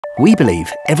We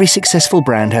believe every successful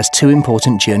brand has two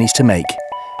important journeys to make.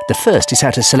 The first is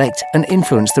how to select and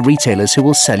influence the retailers who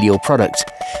will sell your product.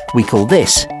 We call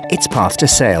this its path to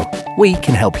sale. We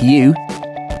can help you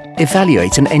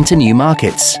evaluate and enter new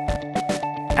markets,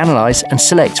 analyze and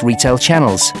select retail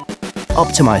channels,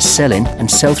 optimize sell-in and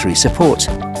sell-through support.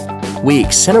 We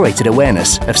accelerated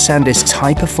awareness of SanDisk's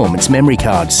high-performance memory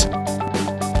cards.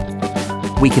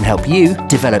 We can help you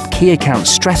develop key account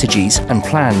strategies and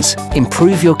plans,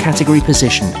 improve your category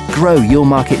position, grow your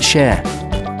market share.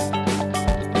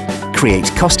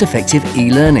 Create cost-effective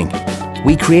e-learning.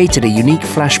 We created a unique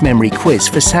flash memory quiz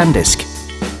for SanDisk.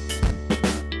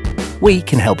 We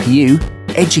can help you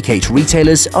educate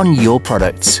retailers on your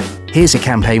products. Here's a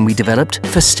campaign we developed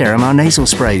for Sterimar nasal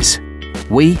sprays.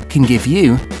 We can give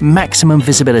you maximum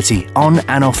visibility on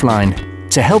and offline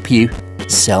to help you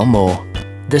sell more.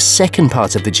 The second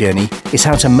part of the journey is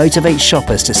how to motivate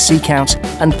shoppers to seek out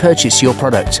and purchase your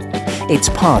product. It's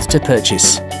path to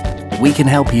purchase. We can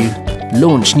help you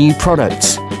launch new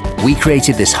products. We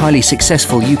created this highly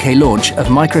successful UK launch of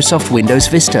Microsoft Windows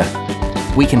Vista.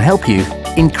 We can help you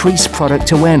increase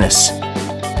product awareness,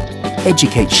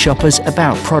 educate shoppers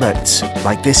about products,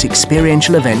 like this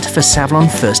experiential event for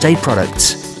Savlon first aid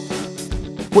products.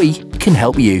 We can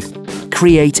help you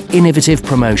create innovative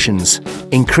promotions,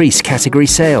 increase category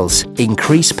sales,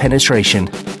 increase penetration.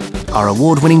 Our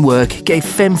award-winning work gave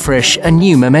FemFresh a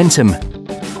new momentum.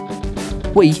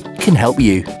 We can help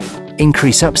you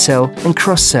increase upsell and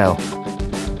cross-sell,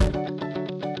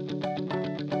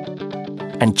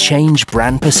 and change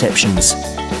brand perceptions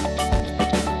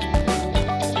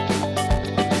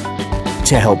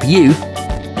to help you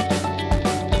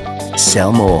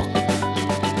sell more.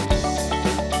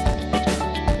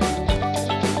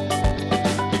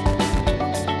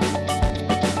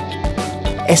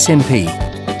 SMP,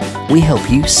 we help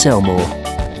you sell more.